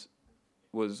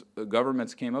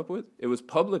governments came up with? It was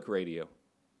public radio.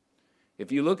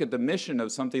 If you look at the mission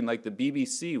of something like the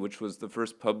BBC, which was the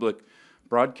first public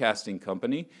broadcasting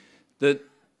company, the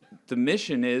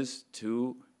mission is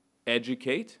to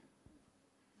educate,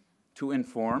 to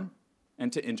inform,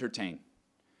 and to entertain.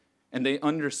 And they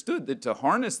understood that to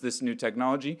harness this new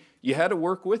technology, you had to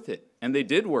work with it. And they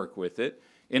did work with it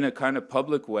in a kind of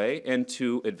public way and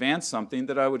to advance something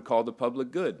that I would call the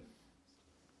public good.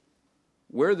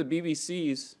 Where are the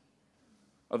BBCs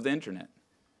of the internet?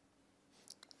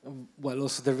 Well,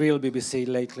 also the real BBC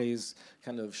lately is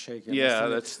kind of shaken. Yeah,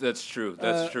 that's true.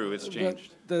 That's true. It's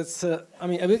changed. I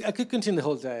mean, I could continue the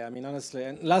whole day. I mean, honestly.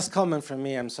 And last comment from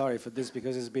me. I'm sorry for this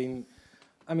because it's been.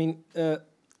 I mean,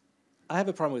 I have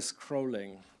a problem with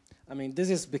scrolling. I mean, this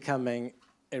is becoming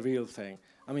a real thing.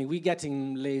 I mean, we're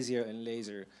getting lazier and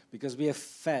lazier because we are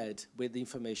fed with the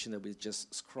information that we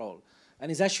just scroll. And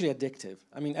it's actually addictive.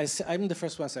 I mean, I'm the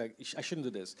first one to say, I shouldn't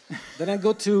do this. Then I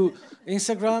go to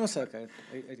Instagram, I say, okay,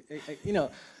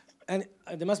 and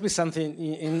there must be something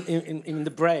in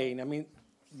the brain. I mean,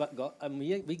 but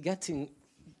we're getting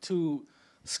to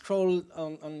scroll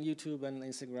on YouTube and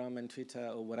Instagram and Twitter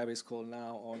or whatever it's called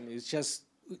now. It's just,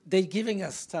 they're giving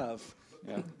us stuff.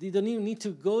 Yeah. You don't even need to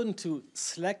go into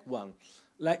select one.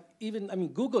 Like even, I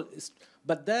mean, Google is,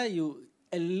 but there you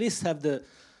at least have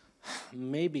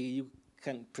maybe you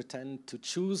can pretend to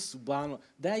choose one.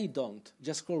 There you don't.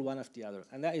 Just scroll one after the other.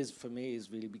 And that is, for me, is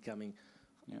really becoming,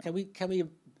 can we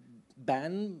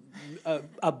ban,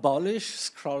 abolish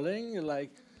scrolling?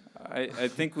 Like, I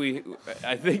think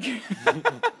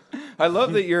I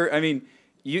love that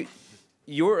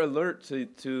you're alert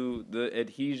to the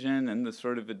adhesion and the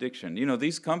sort of addiction.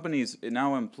 These companies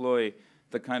now employ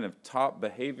the kind of top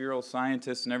behavioral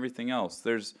scientists and everything else.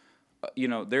 There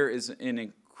is an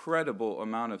incredible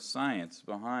amount of science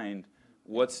behind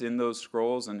what's in those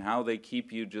scrolls and how they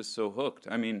keep you just so hooked.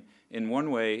 I mean, in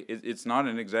one way, it's not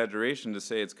an exaggeration to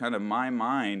say it's kind of my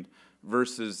mind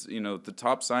versus, the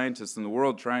top scientists in the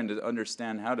world trying to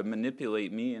understand how to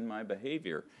manipulate me and my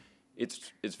behavior.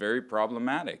 It's very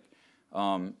problematic.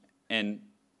 And,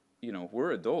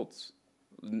 we're adults.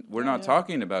 We're not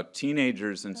talking about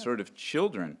teenagers and sort of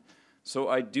children. So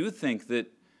I do think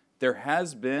that there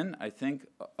has been, I think,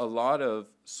 a lot of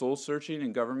soul-searching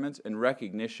in governments and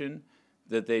recognition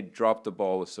that they dropped the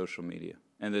ball with social media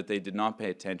and that they did not pay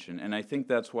attention. And I think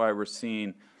that's why we're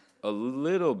seeing a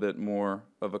little bit more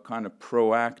of a kind of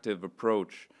proactive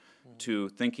approach to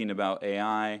thinking about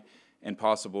AI and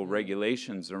possible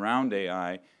regulations around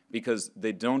AI, because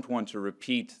they don't want to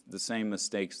repeat the same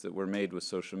mistakes that were made with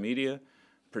social media,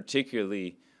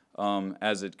 particularly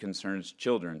as it concerns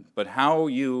children. But how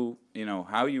you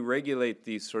regulate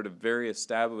these sort of very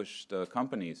established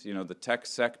companies. The tech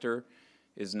sector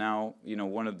is now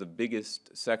one of the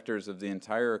biggest sectors of the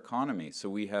entire economy. So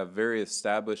we have very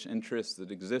established interests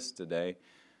that exist today.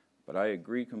 But I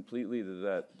agree completely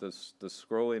that the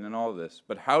scrolling and all this.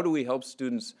 But how do we help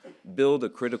students build a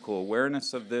critical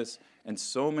awareness of this? And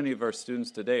so many of our students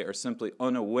today are simply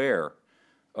unaware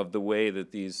of the way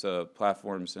that these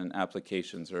platforms and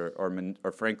applications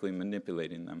are frankly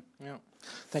manipulating them. Yeah.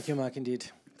 Thank you, Mark, indeed.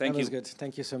 Thank you. That was good.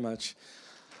 Thank you so much.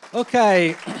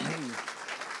 Okay.